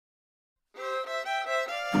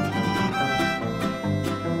When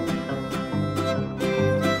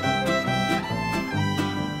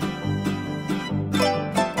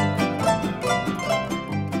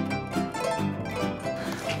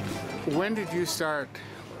did you start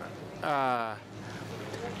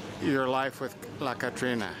your life with La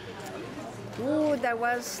Catrina? Ooh, that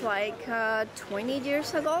was like 20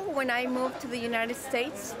 years ago when I moved to the United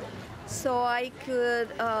States, so I could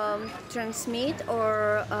transmit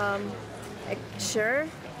or share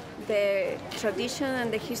the tradition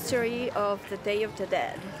and the history of the Day of the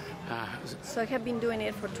Dead. So I have been doing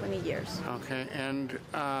it for 20 years. Okay, and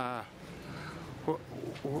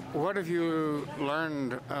what have you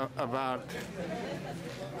learned about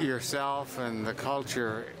yourself and the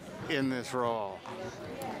culture in this role?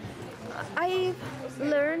 I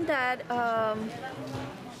learned that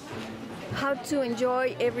how to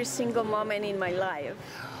enjoy every single moment in my life.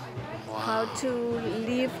 Wow. How to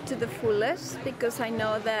live to the fullest, because I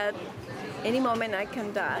know that any moment I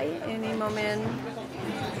can die, any moment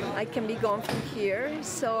I can be gone from here.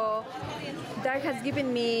 So that has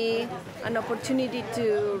given me an opportunity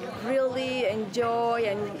to really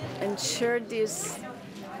enjoy and share this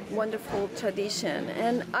wonderful tradition.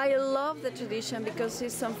 And I love the tradition because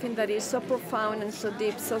it's something that is so profound and so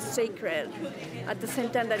deep, so sacred, at the same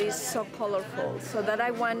time that is so colorful, so that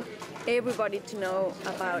I want everybody to know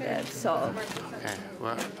about it. So. Okay,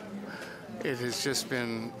 well, it has just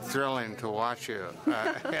been thrilling to watch you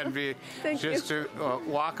and be to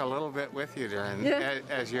walk a little bit with you during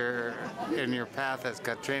as you're in your path as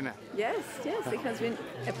Catrina. Yes, it has been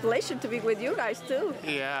a pleasure to be with you guys too.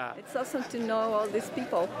 Yeah, it's awesome to know all these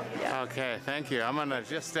people. Yeah. Okay, thank you. I'm gonna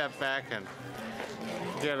just step back and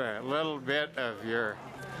get a little bit of your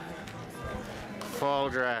fall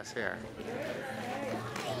grass here.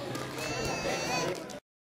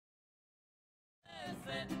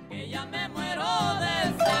 Que ya me